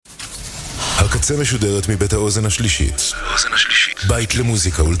הקצה משודרת מבית האוזן השלישית. בית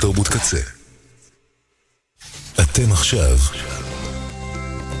למוזיקה ולתרבות קצה. אתם עכשיו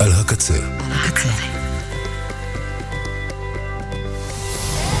על הקצה.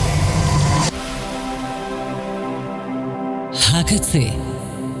 הקצה,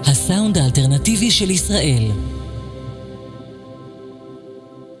 הסאונד האלטרנטיבי של ישראל.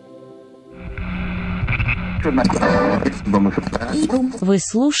 Вы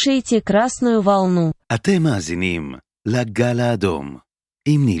слушаете «Красную волну». אתם מאזינים לגל האדום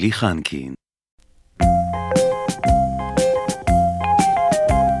עם נילי חנקין.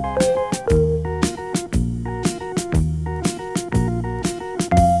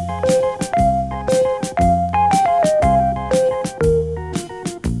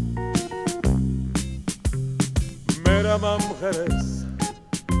 მერამამ ღერეს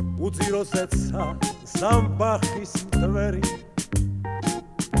უძიროსეცა სამბახის მტვერი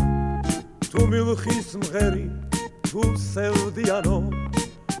თუ მილხის მღერი თუ სევდიანო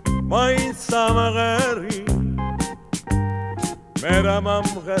მაინც სამღერი მერამამ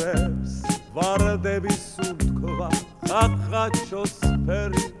ღერეს ვარდების სუნთქვა ხახაჩოს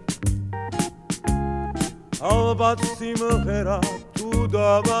ფერი ალბათ სიმღერა თუ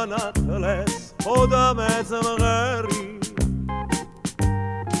დავანათლეს ხოდა მეძმღერი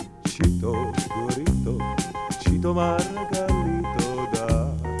Chito gorito, chito margalito da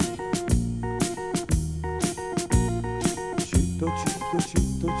Chito, chito,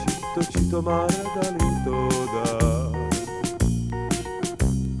 chito, chito, chito margalito da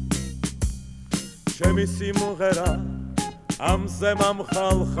Shemi simghera, amze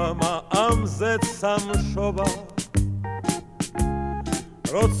mamkhalkhama, amze samshoba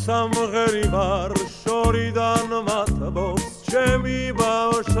Rotsa mgheri var, shoridan matbos Chemi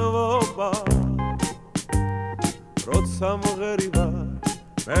bashvoba Rotsa mgheri var,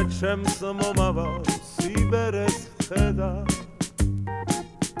 mechem smomava Siberes kheda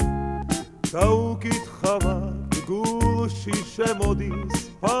Taukit khava, gulshi shemodis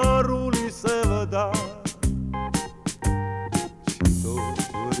Paruli sevda Chito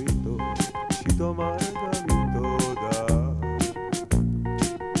gorito, chito margalito da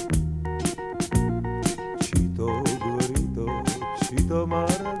Chito gorito, chito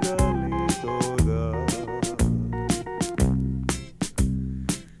margalito da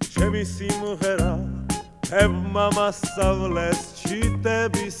Shemi simghera, hev mama savles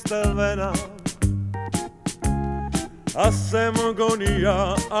chitebis tavena Asem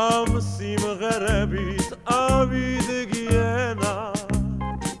gonia am simgherebit avid giena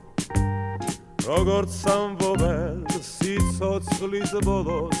Როგორც სამბობელ სიცოცხლის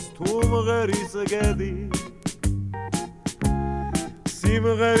ბოლოს თუ მღერის გედი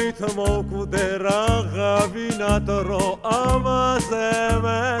სიმღერით მოკვდე რაღაცნაირად რო ამაზე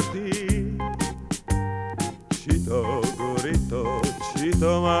მეტი ჩიტო გორიტო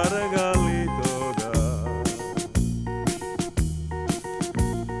ჩიტო მარგალიტო და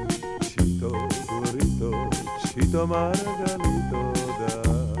ჩიტო გორიტო ჩიტო მარგალიტო და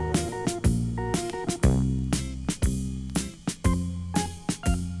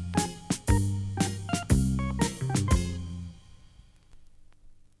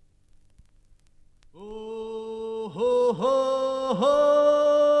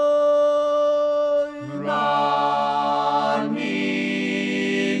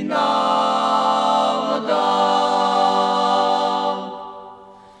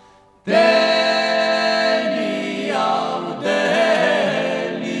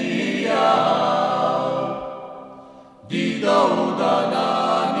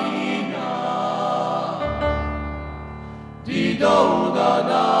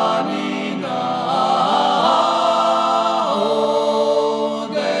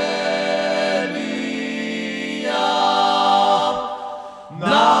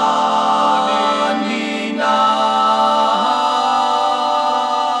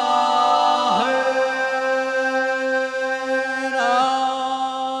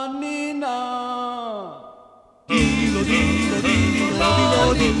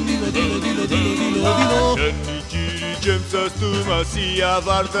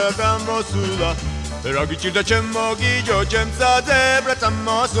Varda da mosula Ragichirda chemogi jo chemsa zebra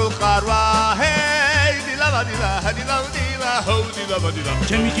tamosul kharwa Hey dilava dila dilava dila ho dilava dila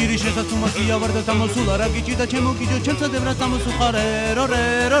Chemi kiri shesa tumasia varda tamosula Ragichirda chemogi jo chemsa zebra tamosul khare ro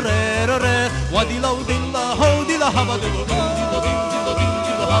re ro re ro re Wa dilava dila ho dila hava dila hava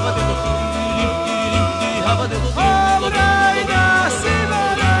dila hava dila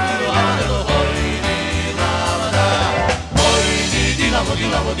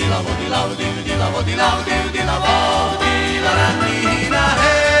Di la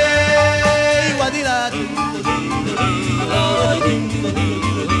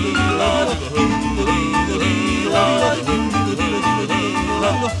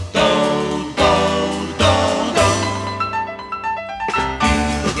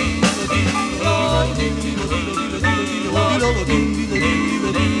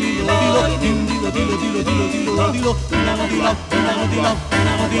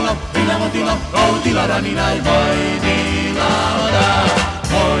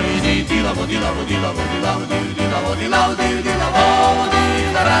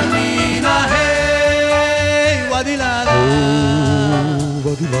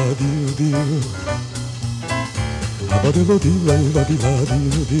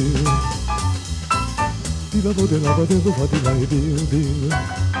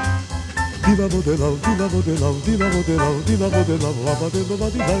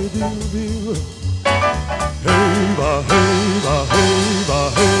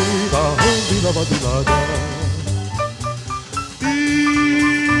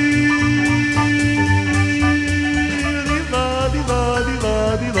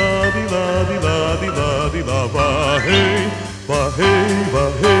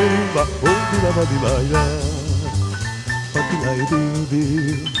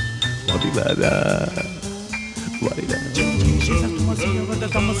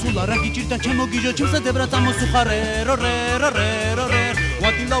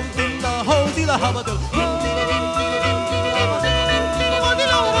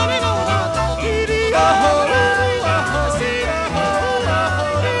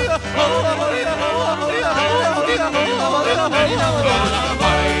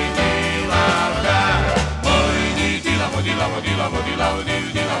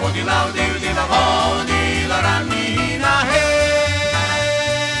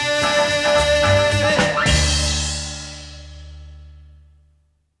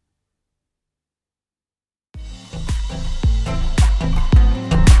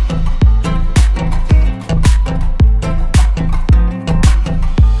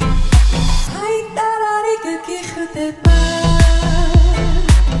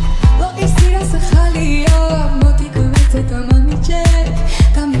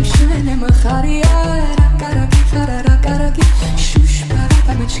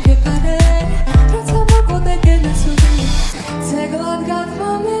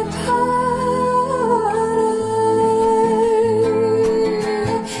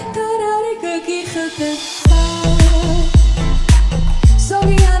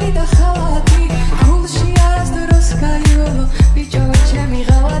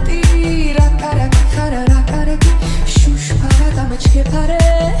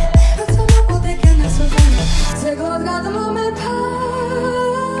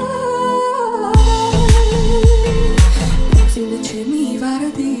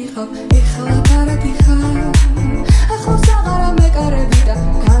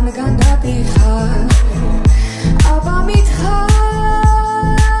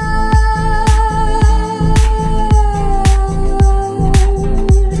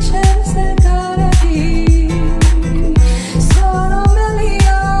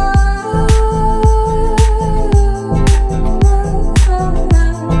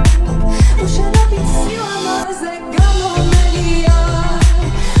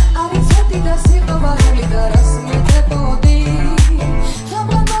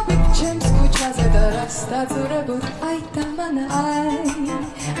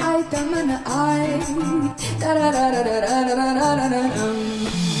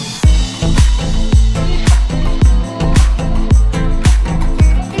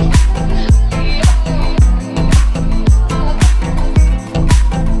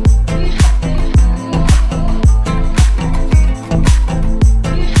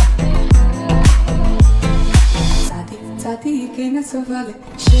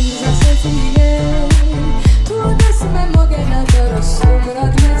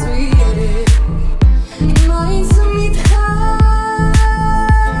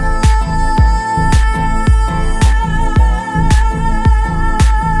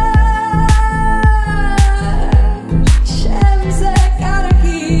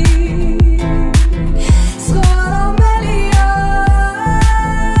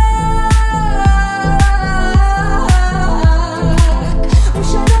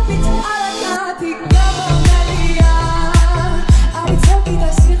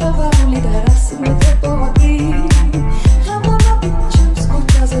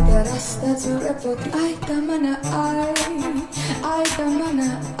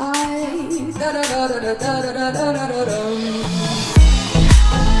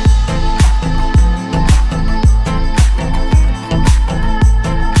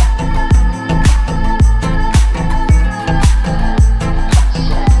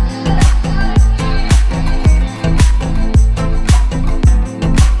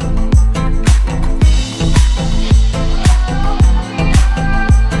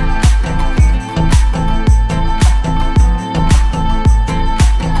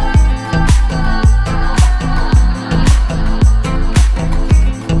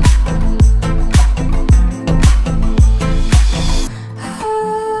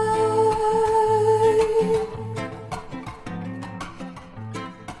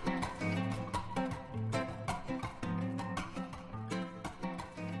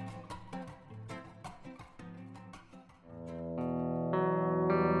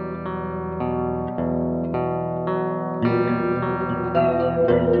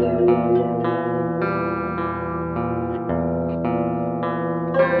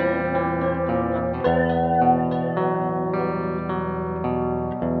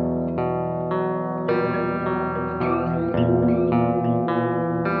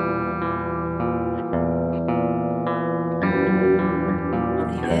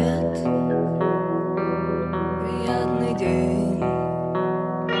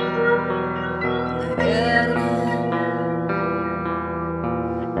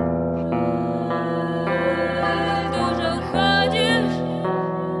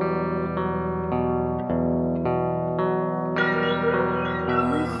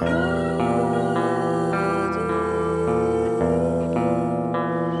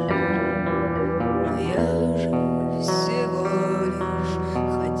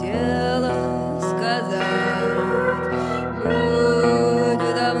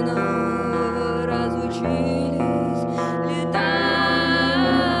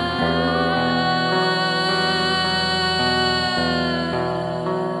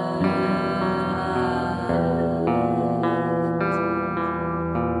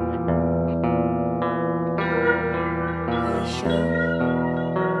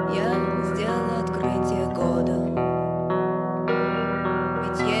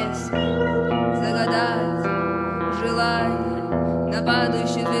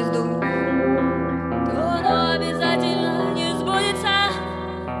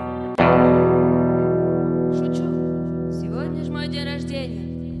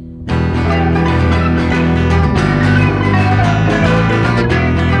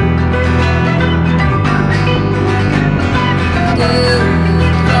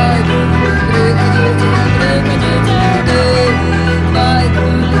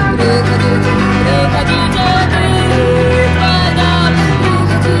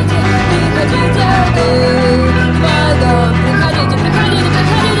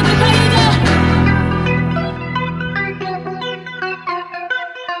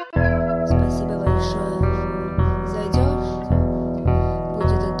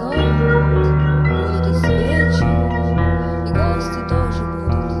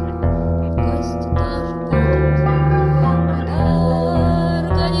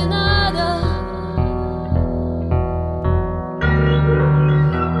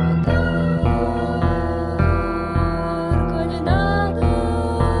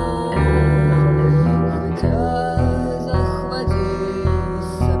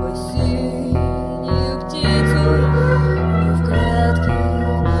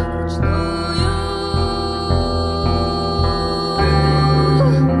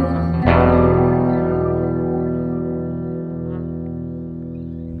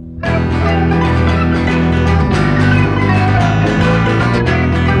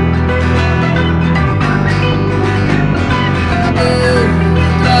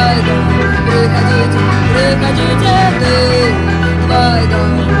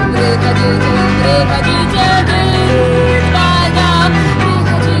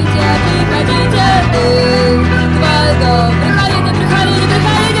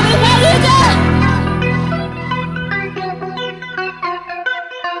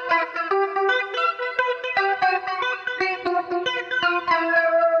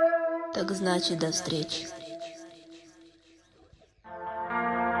Так значит, до встречи.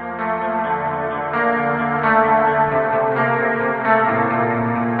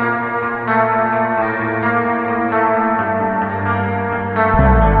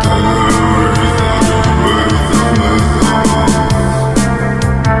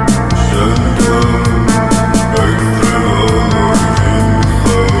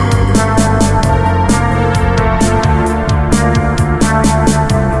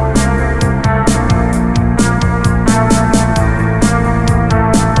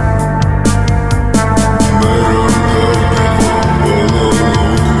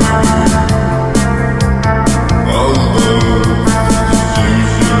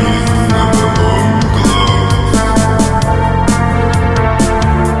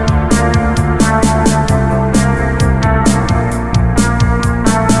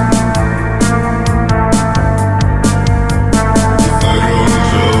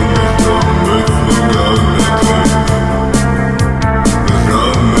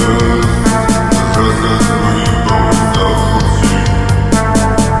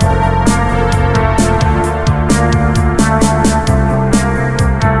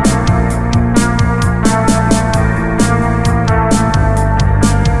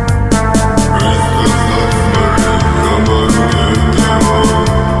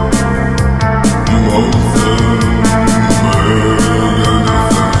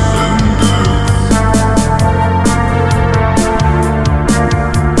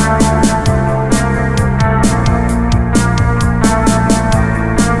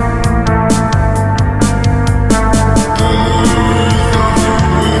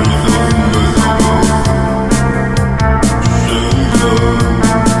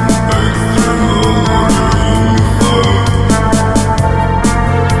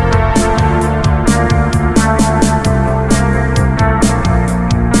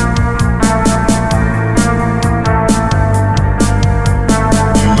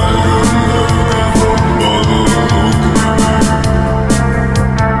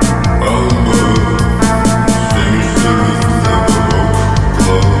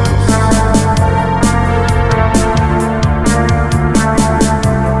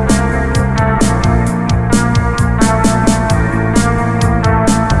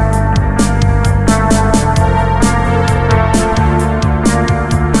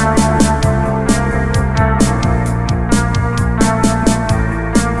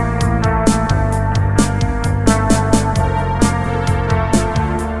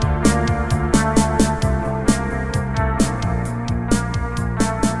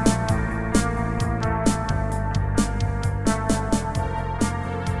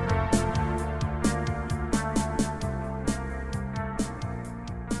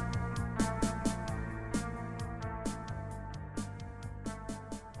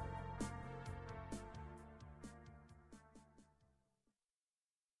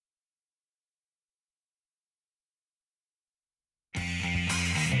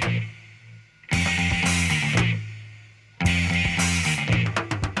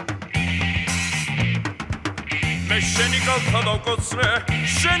 მე შენი კალთა დავკოცრე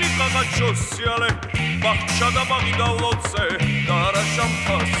შენი ყაღაჩოსიალე ბახჩა და ბაღი დავლოცე და არა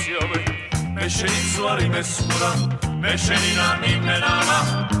შამფასიალე მე შენი ზვარი მესურა მე შენი ნამი მენამა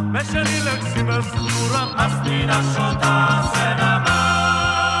მე შენი ლექსი მესურა ასტინა შოთა სენამა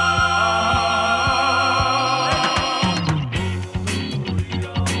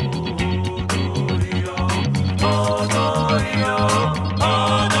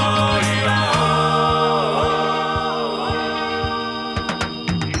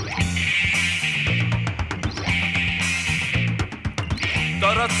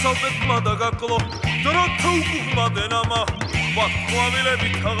სალტეთმა დაგაკლო დროთა უკუღმა დენამა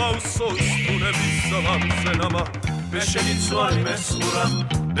ვახტყვავილებით აღავსო სტუნების სალამზენამა მე შენი ძვარი მესურა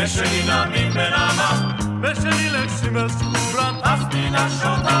მე შენი ნამი მენამა მე შენი ლექსი მესურა ასტინა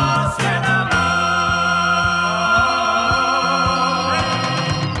შოთა სენამა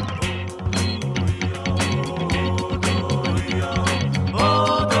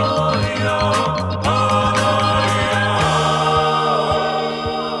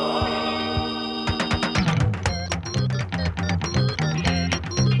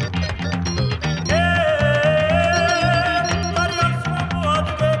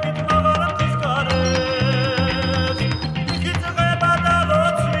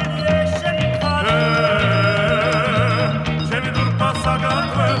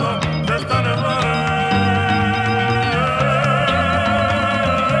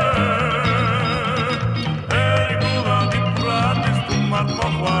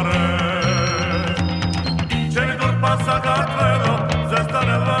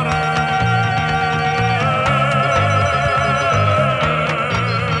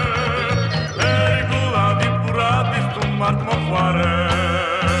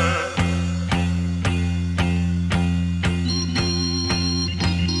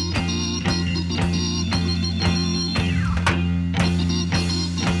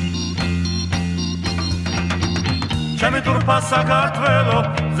საქართველო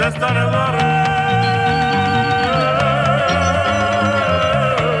ზესტანელარე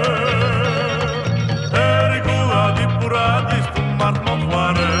ერიკულა დიპურადის თუ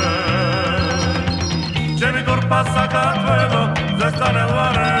მართმოყვარე ჩემი დურპა საქართველო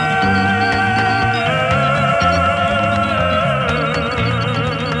ზესტანელარე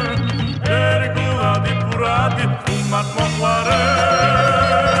ერიკულა დიპურადის თუ მართმოყვარე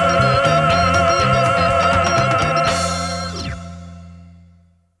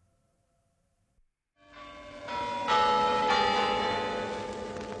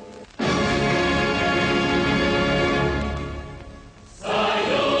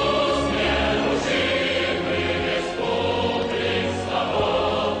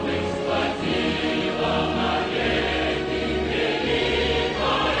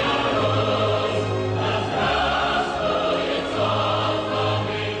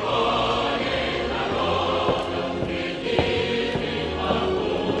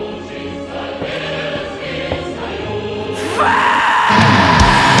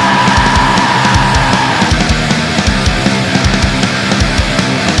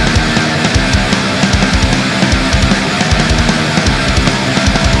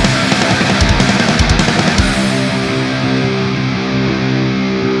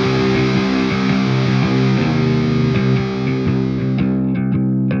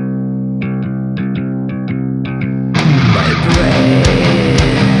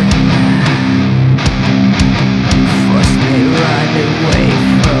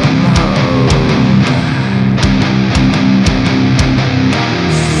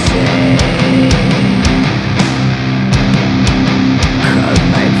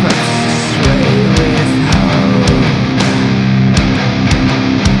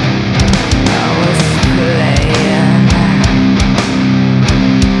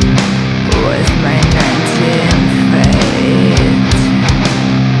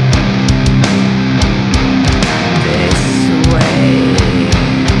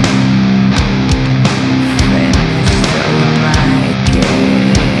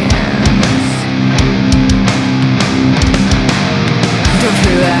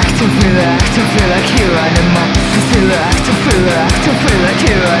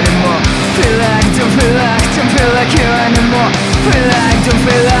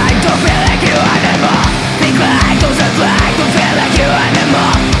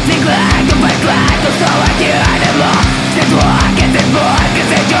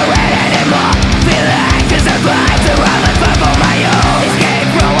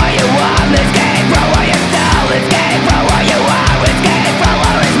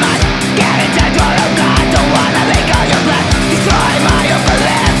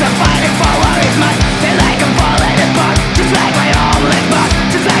Fighting for what is mine, feel like I'm falling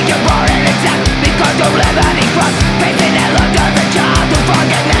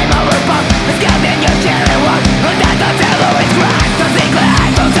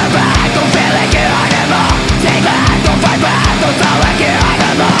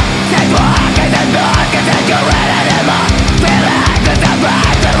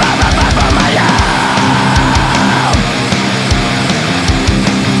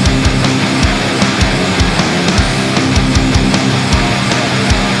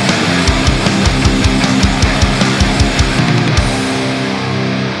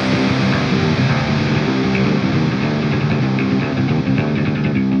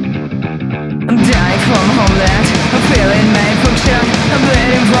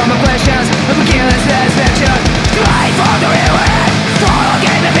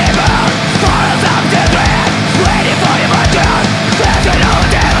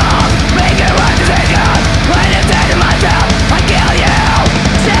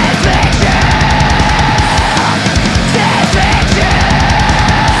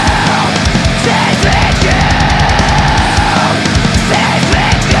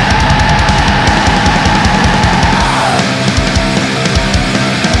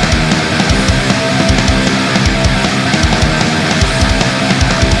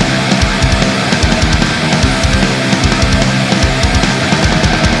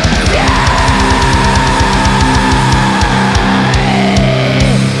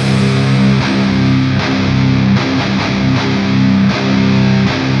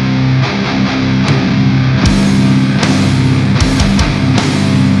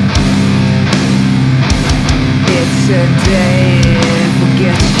Yesterday,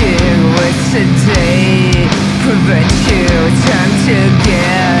 forget you, it's today. Prevent you, time to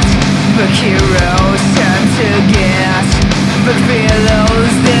get back heroes, time to get back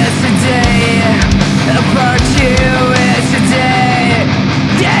pillows. This today, apart you is today.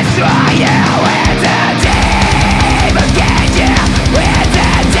 Destroy you with the day, forget you with the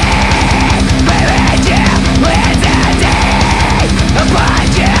day. Prevent you with the day,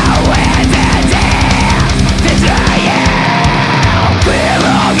 apart you with the day. Destroy you. Feel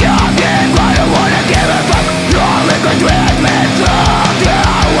all your game, I don't wanna give a fuck. Your liquid treatment, talk to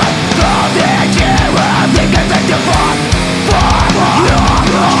what? Talk that you will think I think you fuck. Fuck your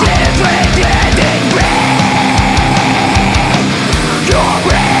shit, pretending brain. Your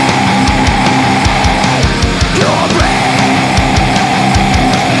brain. Your brain.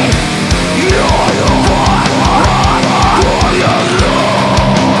 You're the one for your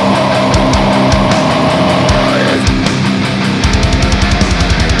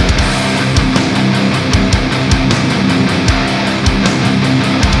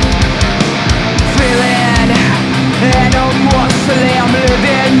and mostly I'm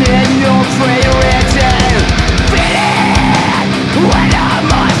living in your frailty. Feeling when I'm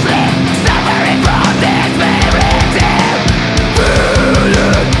mostly suffering from this frailty.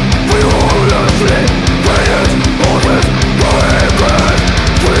 Feeling fearlessly, feeling always breaking.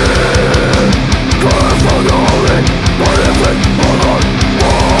 Feeling personally, living on my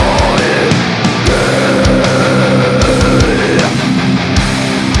body.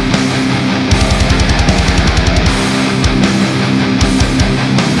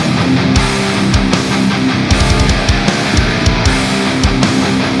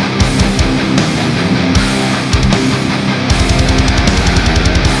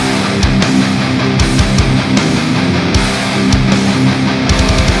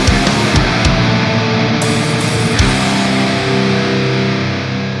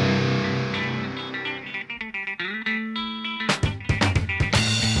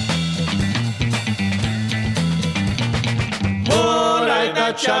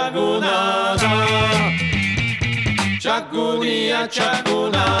 Chagunada, chagunia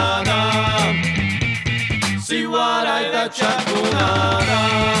chagunada, siwaraida chagunada,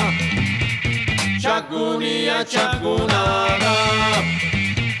 chagunia chagunada.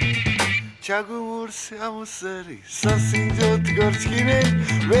 Chagursi amuseri, sasinjot gorchkinel,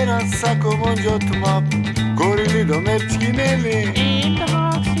 veran sako monjot map, gorili do merchkineli.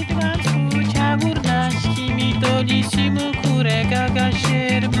 Intoxi transku chagurnaski mitolisimu kurega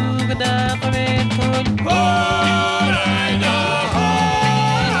gasher bugda kvetol. Horayda,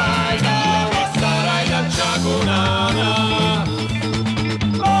 horayda, wasarayda chagunada.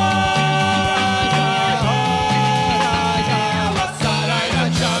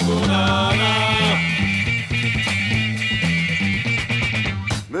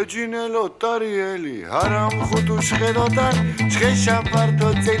 Međinelo tarijeli, haram hutuš hedotan, čkeša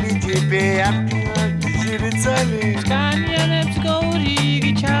parto celi džipe, aktiva žiricali. Skanjelep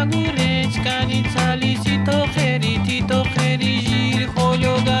skorigi čagure, skanicali si to heri, žir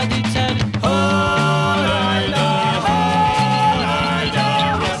holjo gadicali. Horajda, horajda,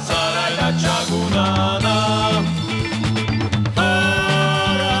 wasarajda čagunada.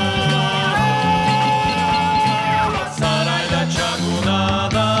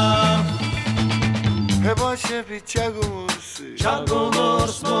 Chagumursi,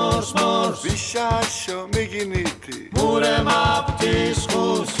 chagumurs, murs, murs. Bishasho meginiti, murem aptis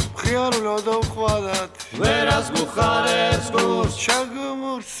khus. Khiarulo do khwadat, veras bukhares gus.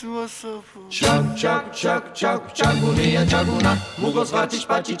 Chagumurs mosofu. Chag, chag, chag, chag, chagunia chaguna. Mugos vatish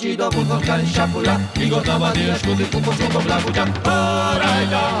pachichi do burgos kan shapula. Igor navadia shkudi kupo chuko blaguja.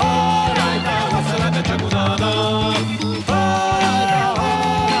 Horayda, horayda, wasarayda chagunada.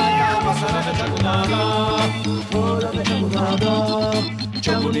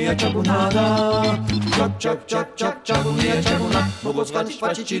 Chagunia chagunada, chak chak chak chak chagunia chaguna. Mogos vatish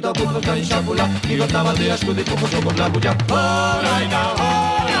pachichi do burgos kan shapula. Igor navadia shkudi kupo chuko blaguja. Horayda,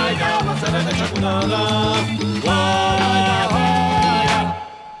 horayda, wasarayda chagunada. Horayda, horayda,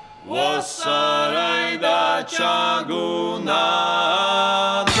 wasarayda chagunada.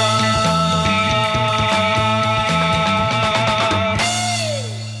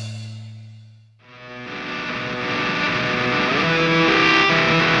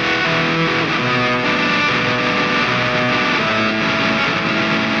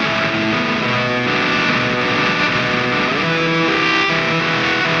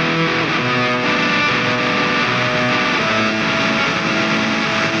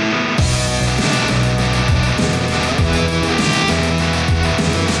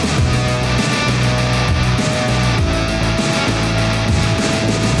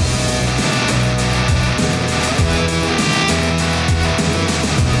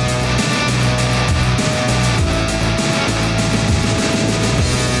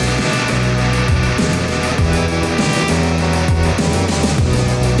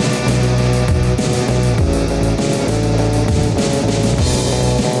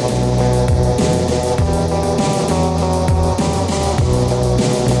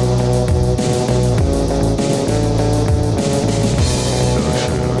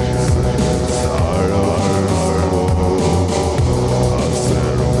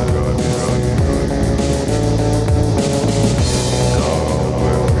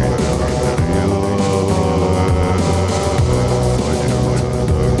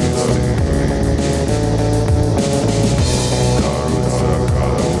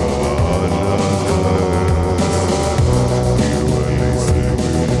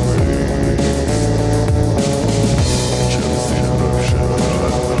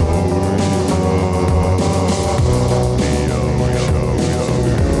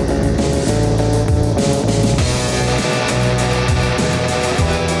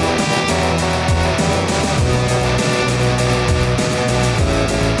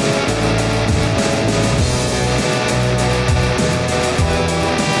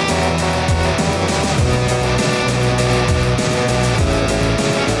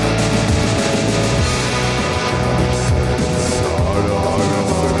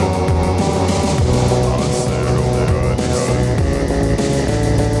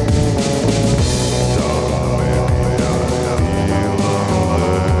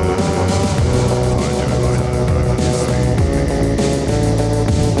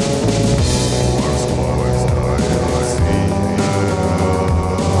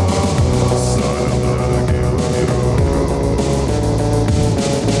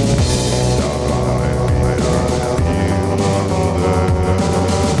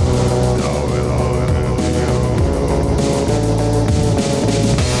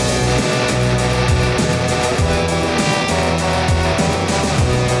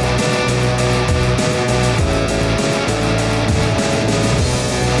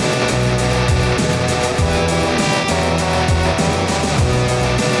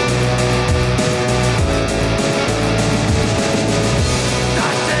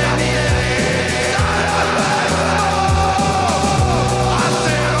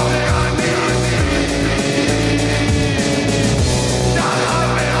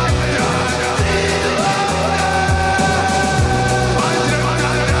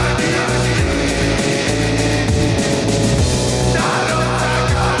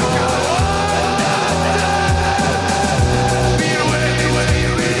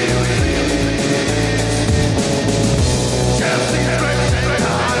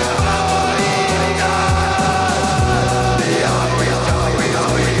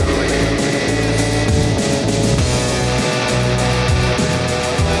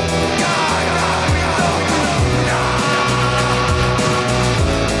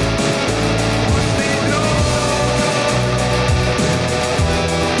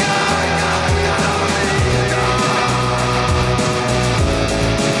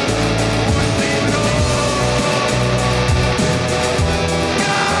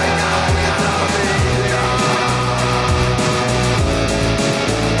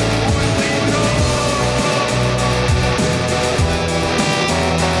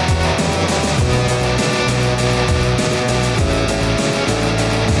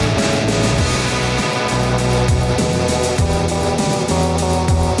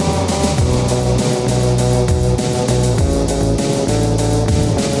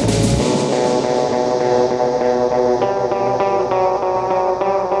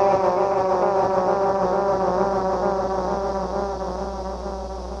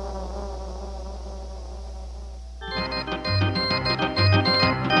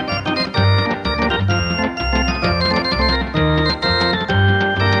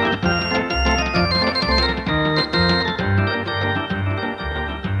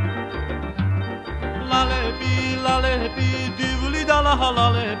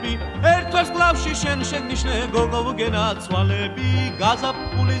 შენ შეგნიშნე გოგო გენაცვალები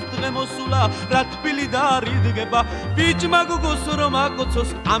გაზაფხულის დღე მოსულა რა თბილი და რიდგება ბიჭმა გოგოს რომ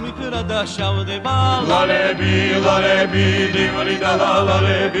აკოცოს ამით რა დაშავდება ლალები ლალები დიმრი და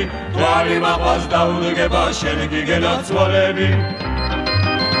ლალები თვალი მაყავს დაუდგება შენ გიგენაცვალები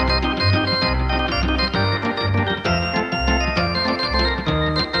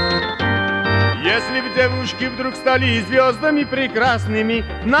Если б девушки вдруг стали звездами прекрасными,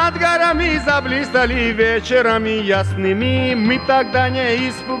 над горами заблистали вечерами ясными, мы тогда не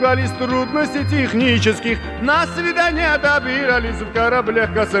испугались трудностей технических, на свидания добирались в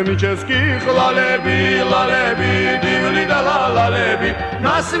кораблях космических. Лалеби, лалеби, дивли да лалеби,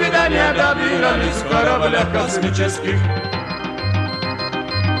 на свидания добирались в кораблях космических.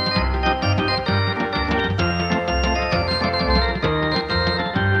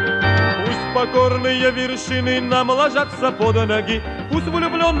 Покорные вершины нам ложатся под ноги, пусть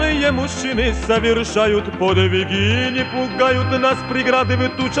влюбленные мужчины совершают подвиги, не пугают нас преграды в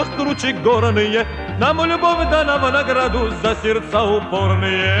тучах круче горные, нам любовь дана в награду за сердца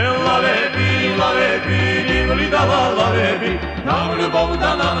упорные. Лалеби, лалеби, дивли да лалеби, нам любовь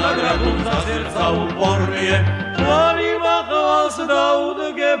дана в награду за сердца упорные. Твори махалс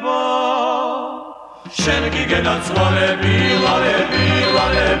даудгеба. შენ გიგენაცვალები ლალები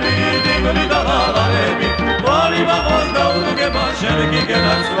ლალები დიმრი და ლალები ვალი მაღალ დაუდგება შენ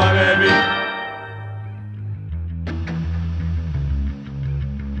გიგენაცვალები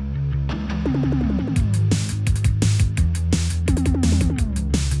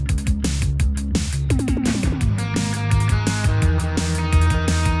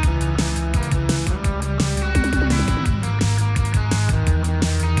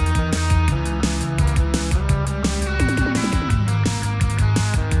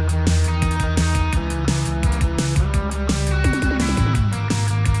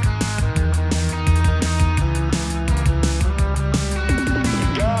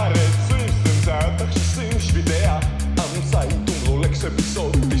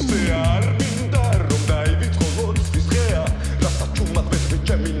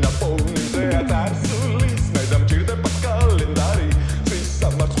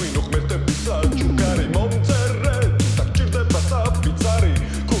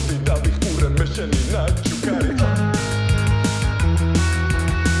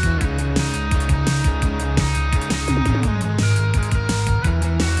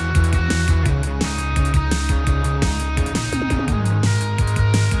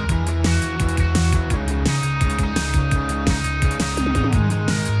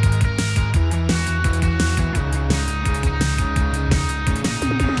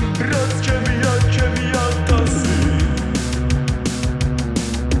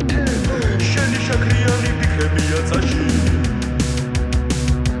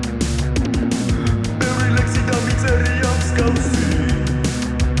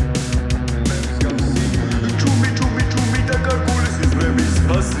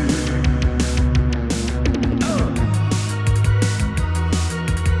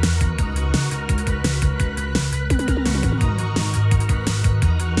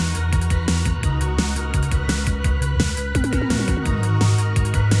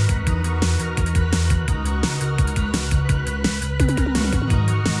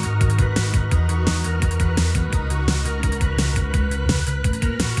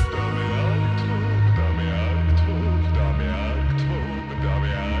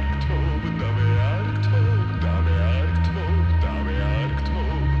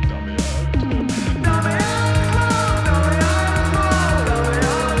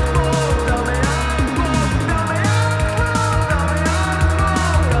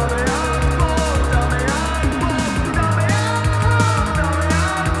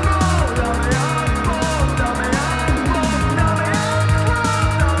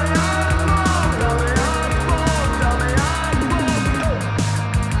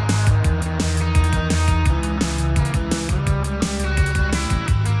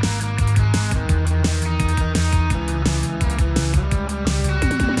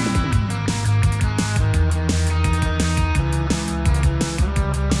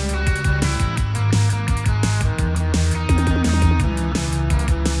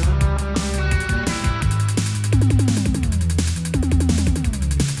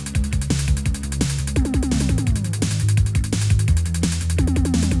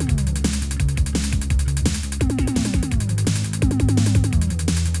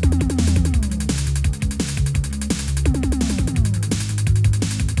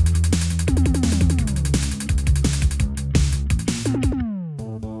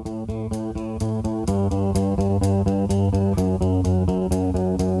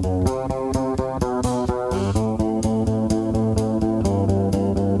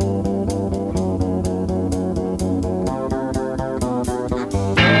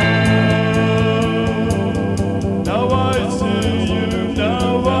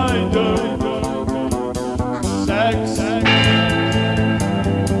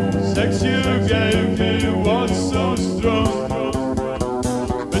sex you gave me was so strong.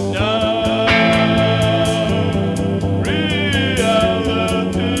 But now reality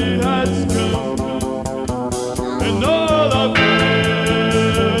has come, and all I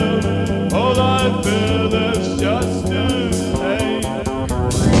feel is just a pain.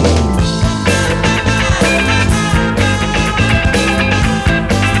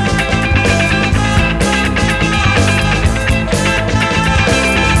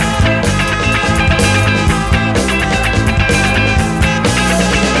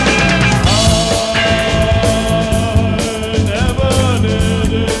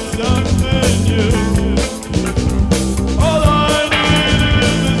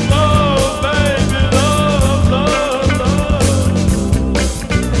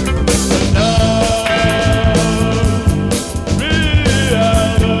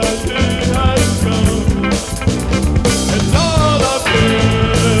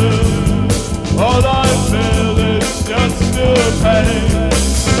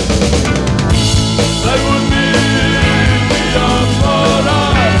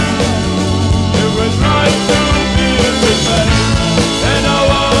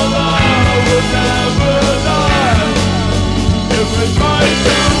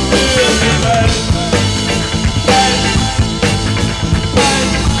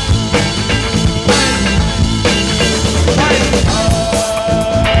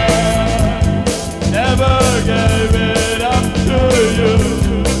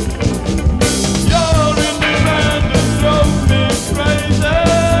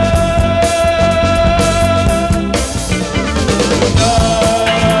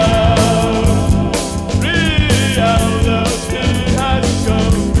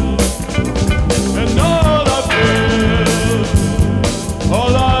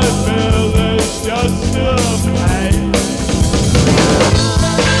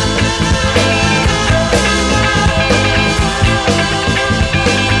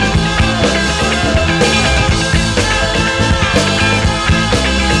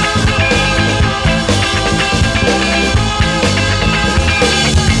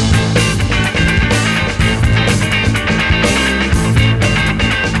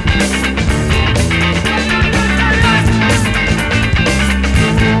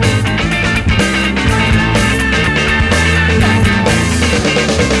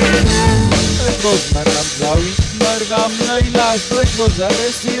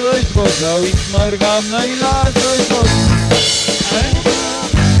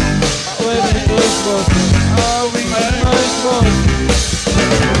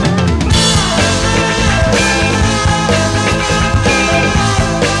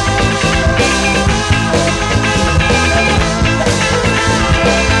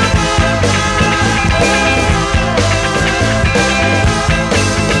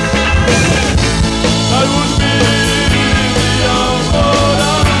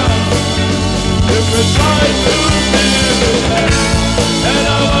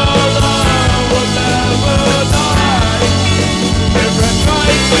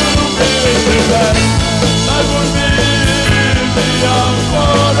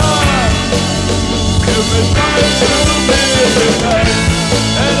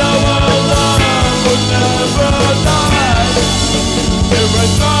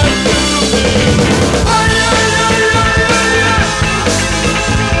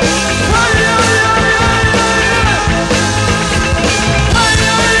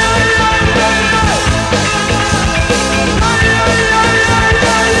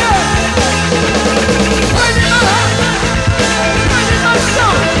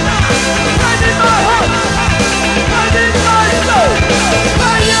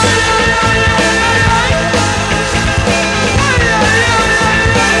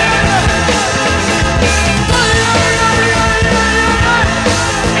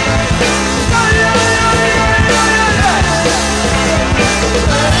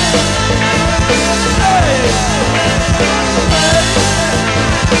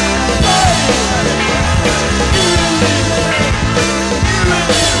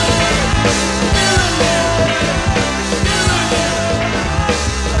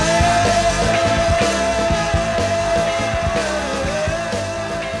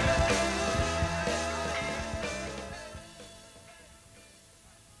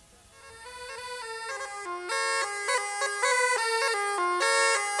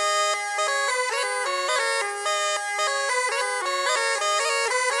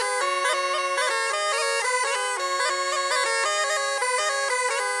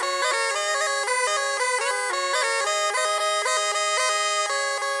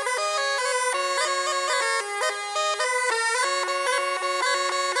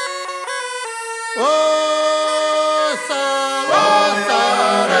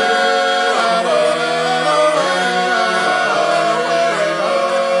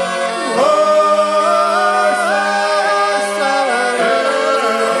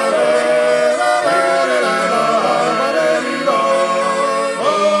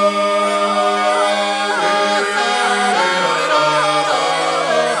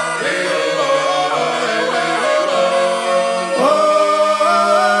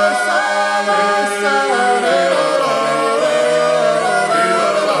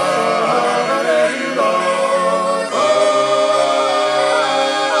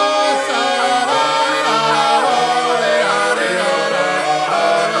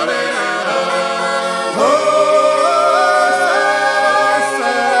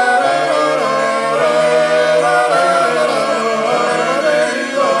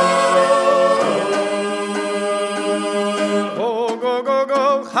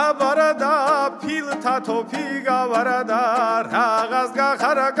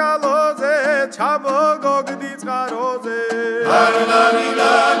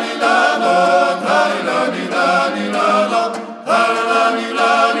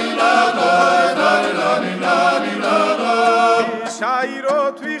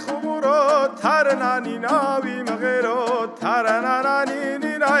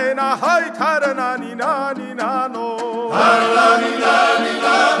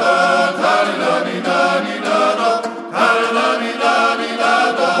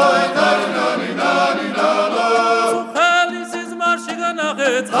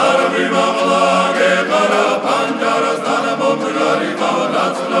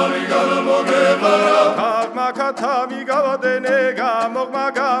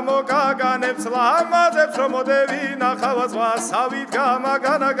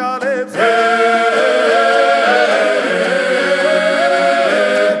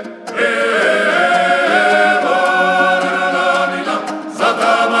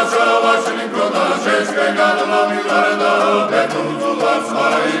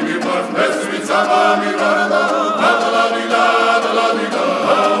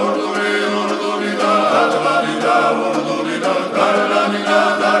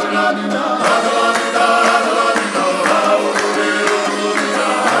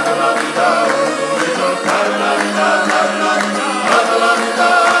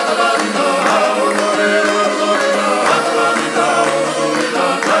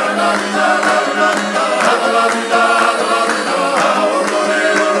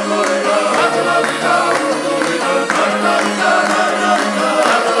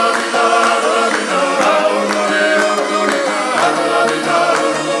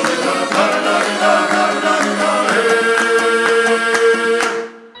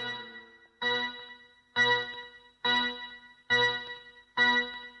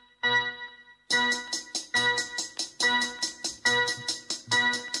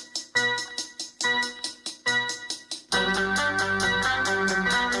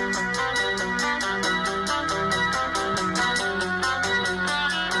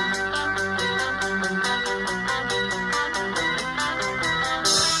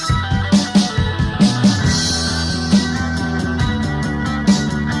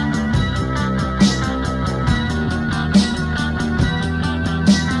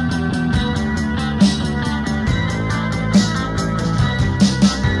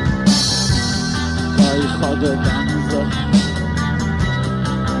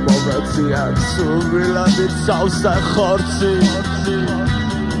 Khorci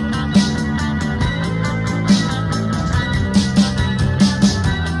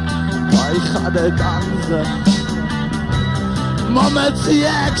Mai khade danze Momenti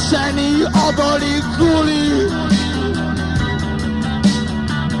akseni oboli guli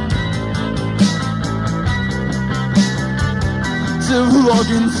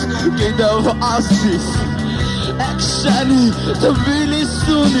Zvlogins gidav astis Akseni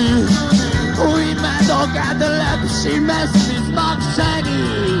Tbilisuni Uj me dogad lepši mesli zmak ženi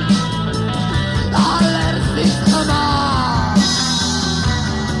Alerzi sama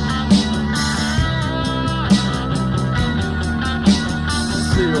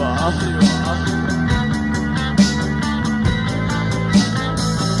Siva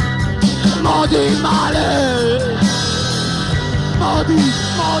Modi male Modi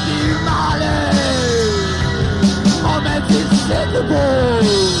male Momenti sedbo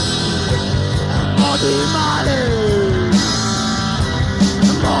Modi male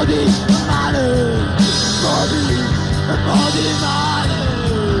Modi male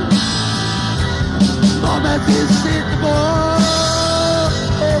Momenti sedbo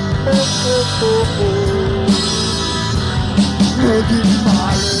Modi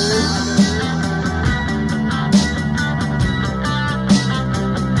male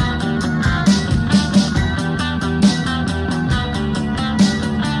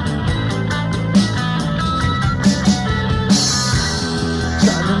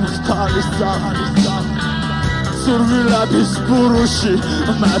שאני מופתע לסם סורבילביס בורושי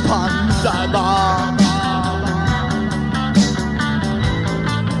מפנדבה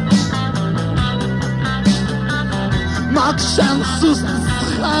מקשנסוס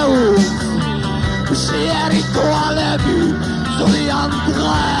נסחאו שירי תואלבי זולי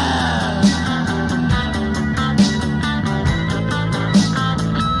אנדרה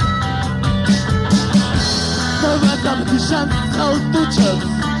Tam tysiąc całtuczem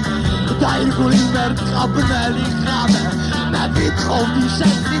Daj gulimer kabneli chane Na witchą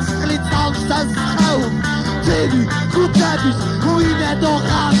tysięcy sklicą se schał Tymi kutebisz chujne do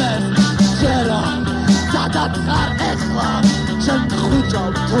chames Dziera zadat har echla Czem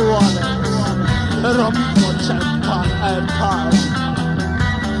chudział tualet Romiko czem pan erkal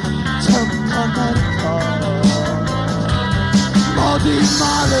Czem pan erkal Mody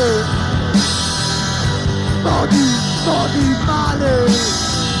mały Mody male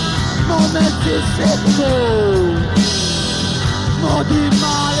Moment is setno Mody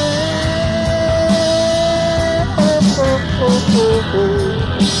male Oh oh oh oh oh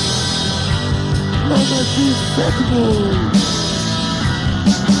Moment is setno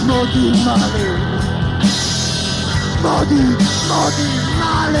Mody male Mody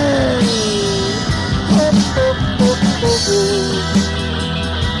male Oh oh oh oh oh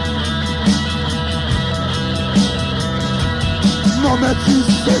Moment is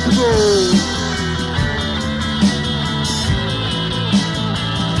setno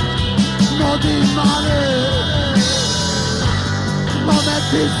Mody male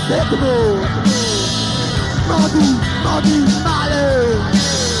Moment is setno Mody male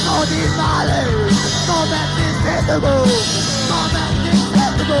Mody male Moment is setno Moment is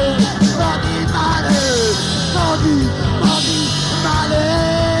setno Mody male Mody male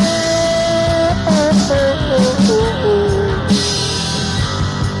Oh oh oh oh oh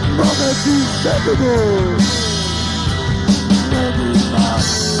Moment is setno Mody male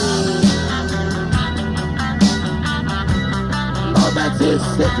Moment is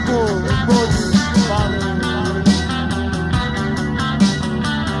setno Mody male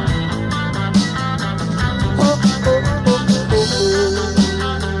Oh oh oh oh oh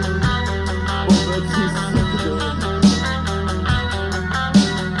Moment is setno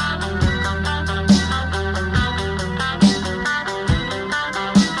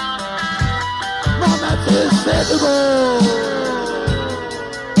Moment is setno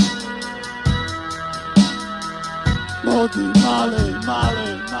Mody male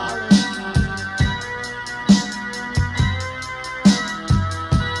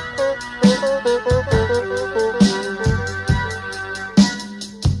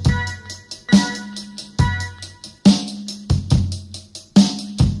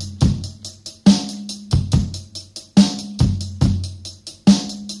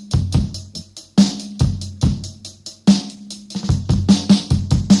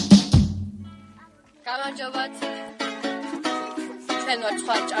გამარჯობათ. ჩვენ ვართ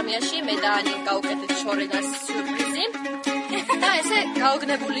სხვა ჭამიაში, მე და ანი გავუკეთეთ შორენას სიურპრიზი. და ესე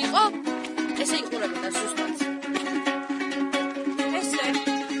გაოგნებული იყო, ესე იყურებოდა სუსტად. ესე.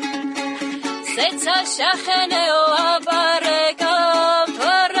 სეცა შახენეო აპარეკა,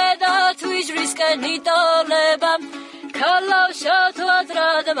 თორედა თვიჟრისკენ ნიტოლება, ქალავშოთ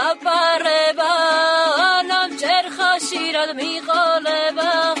ვადრად მაპარება, ანამ ჯერხაშირად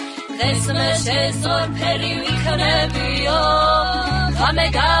მიყოლება. This meshes on peri vikhnebio Game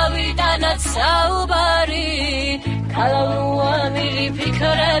gavidanat saubari Kalaluani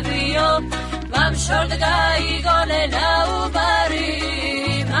fikrebio Mam short gaigone naubari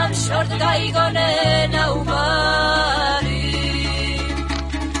Mam short gaigone naubari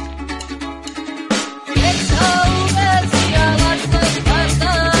It's over sia vartas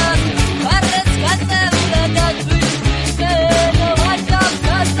pastas Vartas gatsam that we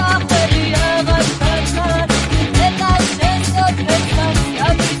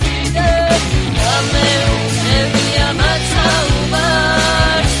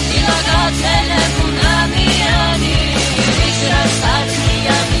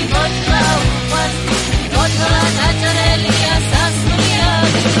What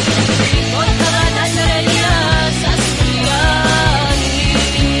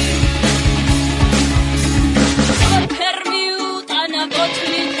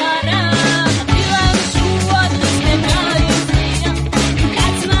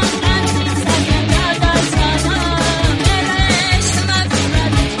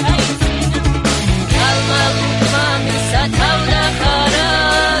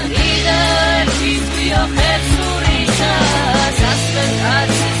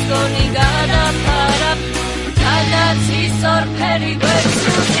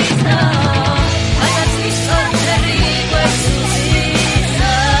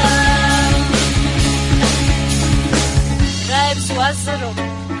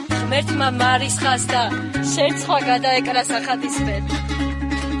ღმერთმა მარისხას და შერცხვა გადაეკრა სახათისფერ.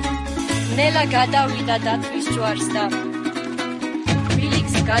 ნელა გადავიდა დათვის ჯვარს და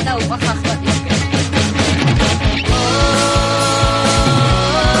ბილიქს გადაუყვა ხახვატისკენ.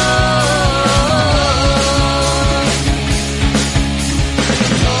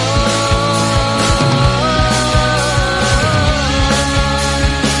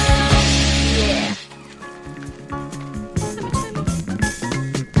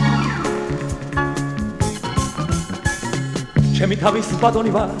 ჩემი თავის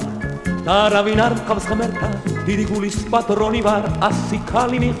ბატონი ვარ და არავინ არ მყავს ღმერთა დიდი გულის პატრონი ვარ 100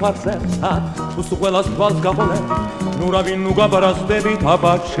 ქალი მიყვარს ერთად თუ ყველას თვალს გაყოლე ნუ რავინ ნუ გაბრაზდები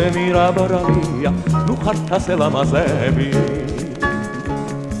აბა ჩემი რა ბრალია ნუ ხართ ასელამაზები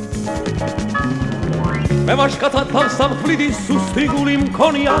მე ვაშკათა თავს სამფლიდი სუსტი გული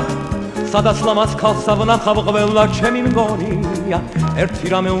მქონია სადაც ლამაზ ქალს ვნახავ ყველა ჩემი მგონია ერთი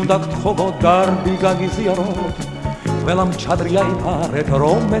რამე უნდა გთხოვო დარდი გაგიზიაროთ ყველამ ჩადრია იფარეთ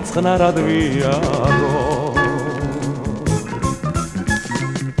რომ მეწყნარად ვიარო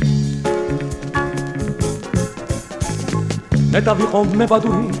ნეტა ვიყო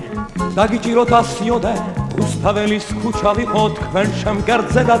მებადური დაგიჭიროთ ასიოდე რუსთაველის ქუჩა ვიყო თქვენ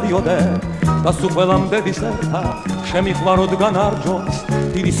შემგერძე გადიოდე და სულ ყველამ დედის ერთა შემიყვაროთ განარჯოს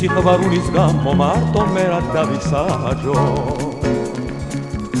დიდი სიყვარულის გამო მარტო მე რა დავისაჯო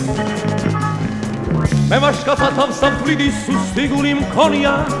მე ვაშკათა თავს სამფლიდი სუსტი გული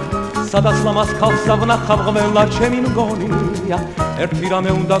მქონია სადაც ლამაზ ქალს ვნახავ ყველა ჩემი მგონია ერთი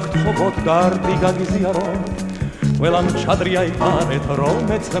რამე უნდა გთხოვოთ დარდი გაგიზიაროთ ყველამ ჩადრია იფარეთ რომ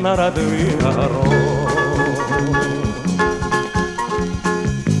მეწყნარად ვიარო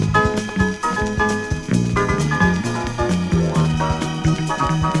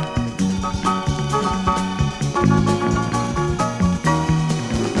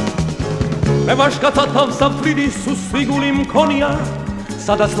მე ვაშკათა თავს სამფლიდი სუსტი გული მქონია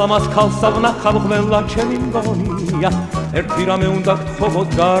სადაც ლამაზ ქალს ვნახავ ყველა ჩემი მგონია ერთი რამე უნდა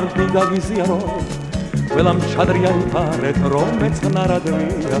გთხოვოთ დარდი გაგიზიაროთ ყველამ ჩადრია იფარეთ რომ მეწყნარად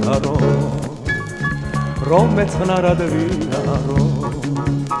ვიარო რომ მეწყნარად ვიარო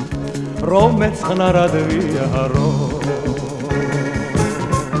რომ მეწყნარად ვიარო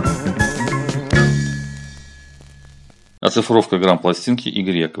Оцифровка грамм-пластинки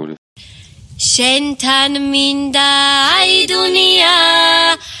Игорь Яковлев. შენთან მინდა აი დუნია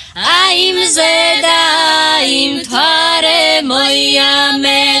აი მზედა იმ თვარე მოია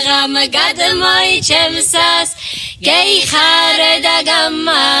მეღამ გადმოიჩემსას გეიხარე და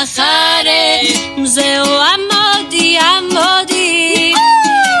გამახარე მზეო ამოდი ამოდი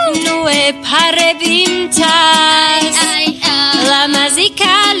ნუ ეფარები მთას ლამაზი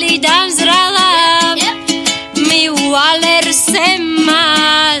ქალი დამზრალა მიუვალერ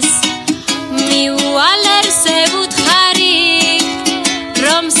სემას მიუვალერსე ვუთხარი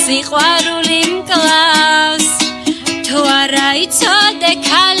რომ სიყვარული მკლავს თუ არა იცოდე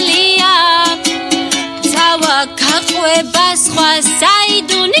ქალია წავა გაყვება სხვა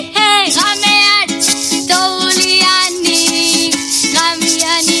საიდუნი ღამეან დოულიანი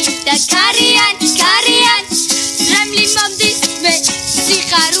ღამიანი და კარიან კარიან რემლი მომდის მე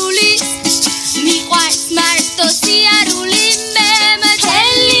სიხარულის მიყვარს მარტო სიარული მე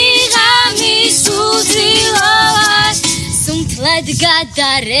მთელი სუნთლად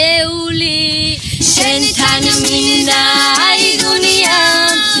გადარეული შენთან მინდა აი დუნია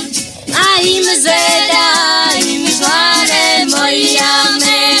აი მზედა იმ თვარე მოია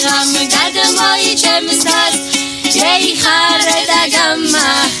მეღამ გადმოიჩემსას გეიხარე და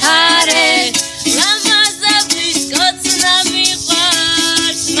გამახარე ლამაზების კოცნა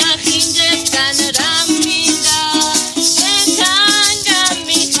მიყვარს მახინჯებთან რა მინდა შენთან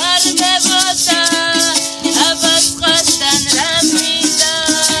გამიხარდებოდა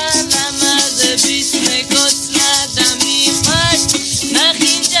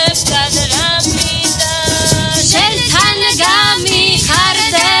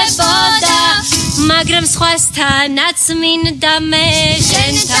მაგრამ სხვასთანაც მინდა მე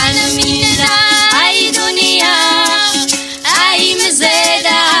შენთან მინდა აი დუნია აი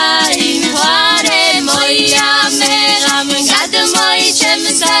მზედა იმ თვარე მოია მეღამ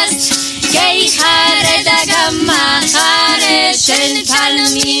გადმოიჩემსას გეიხარე და გამახარე შენთან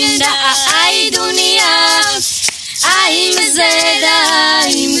მინდა აი დუნია აი მზედა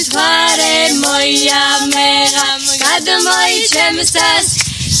იმ თვარე მოია მეღამ გადმოიჩემსას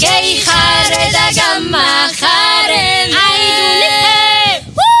გეიხარე და გამახარე